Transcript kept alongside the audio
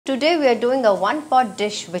Today we are doing a one-pot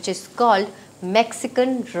dish which is called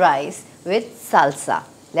Mexican rice with salsa.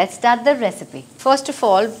 Let's start the recipe. First of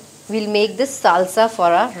all, we'll make this salsa for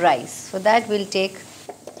our rice. For that we'll take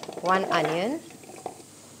 1 onion,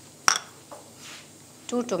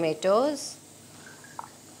 2 tomatoes,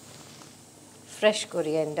 fresh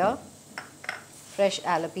coriander, fresh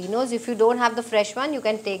jalapenos. If you don't have the fresh one, you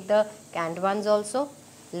can take the canned ones also.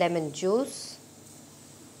 Lemon juice,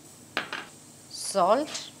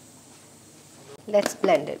 salt. Let's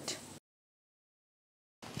blend it.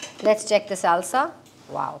 Let's check the salsa.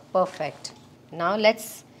 Wow, perfect. Now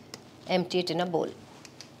let's empty it in a bowl.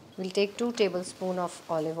 We'll take 2 tablespoons of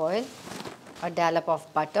olive oil, a dollop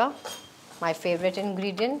of butter, my favorite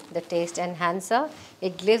ingredient, the taste enhancer.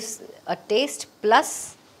 It gives a taste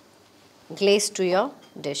plus glaze to your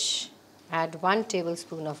dish. Add 1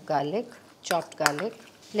 tablespoon of garlic, chopped garlic.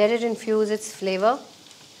 Let it infuse its flavor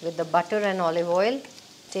with the butter and olive oil.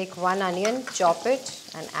 Take 1 onion, chop it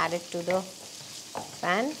and add it to the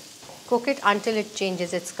pan. Cook it until it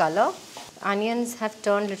changes its color. Onions have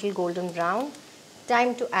turned little golden brown.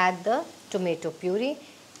 Time to add the tomato puree.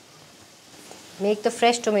 Make the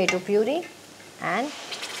fresh tomato puree and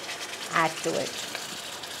add to it.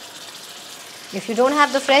 If you don't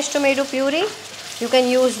have the fresh tomato puree, you can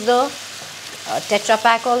use the Tetra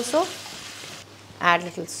Pak also. Add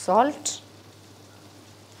little salt,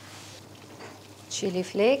 chili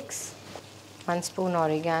flakes, 1 spoon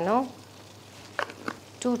oregano,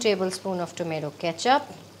 2 tablespoons of tomato ketchup.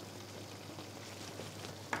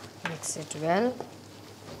 Mix it well.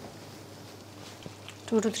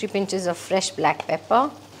 2 to 3 pinches of fresh black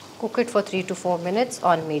pepper. Cook it for 3 to 4 minutes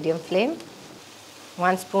on medium flame.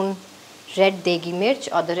 1 spoon red degi mirch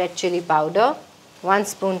or the red chili powder. 1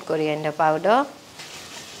 spoon coriander powder.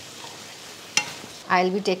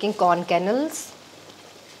 I'll be taking corn kernels,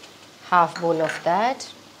 half bowl of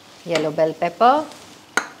that. Yellow bell pepper,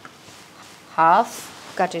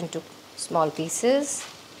 half cut into small pieces.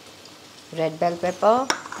 Red bell pepper,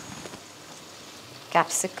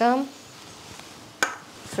 capsicum,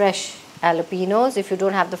 fresh jalapenos. If you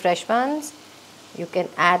don't have the fresh ones, you can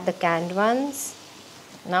add the canned ones.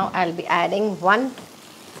 Now I'll be adding 1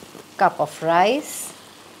 cup of rice.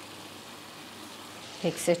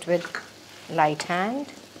 Mix it with light hand.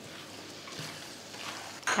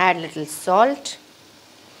 Add little salt,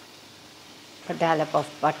 a dollop of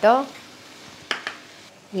butter.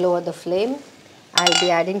 Lower the flame. I'll be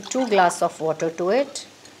adding 2 glasses of water to it.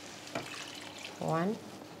 1,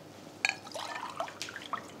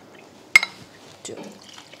 2.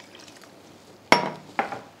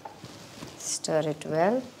 Stir it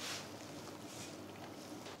well.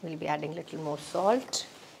 We'll be adding little more salt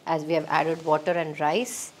as we have added water and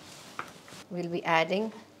rice. We'll be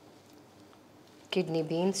adding kidney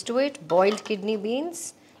beans to it, boiled kidney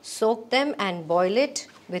beans. Soak them and boil it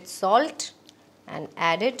with salt and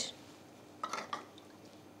add it,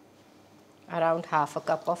 around half a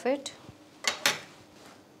cup of it.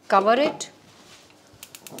 Cover it.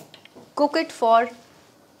 Cook it for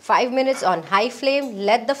 5 minutes on high flame.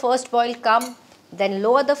 Let the first boil come, then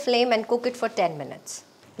lower the flame and cook it for 10 minutes.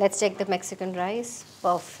 Let's check the Mexican rice.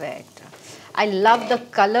 Perfect. I love the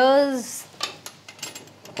colors.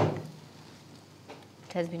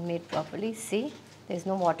 It has been made properly. See, there is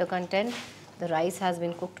no water content. The rice has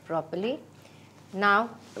been cooked properly. Now,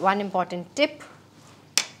 one important tip.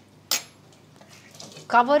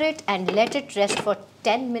 Cover it and let it rest for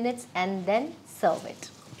 10 minutes and then serve it.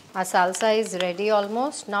 Our salsa is ready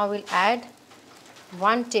almost. Now we'll add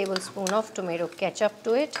 1 tablespoon of tomato ketchup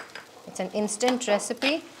to it. It's an instant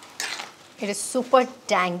recipe. It is super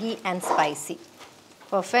tangy and spicy.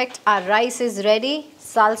 Perfect. Our rice is ready.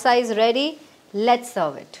 Salsa is ready. Let's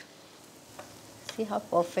serve it. See how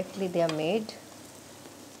perfectly they are made.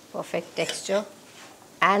 Perfect texture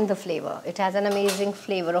and the flavor. It has an amazing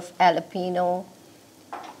flavor of jalapeno,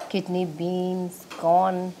 kidney beans,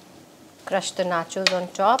 corn. Crush the nachos on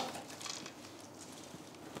top.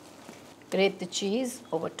 Grate the cheese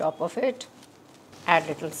over top of it. Add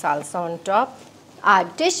little salsa on top. Our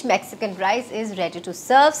dish Mexican rice is ready to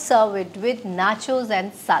serve. Serve it with nachos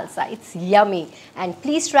and salsa. It's yummy. And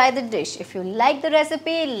please try the dish. If you like the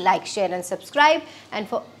recipe, like, share and subscribe. And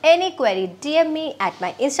for any query, DM me at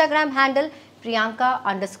my Instagram handle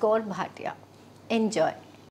Priyanka_Bhatia. Enjoy.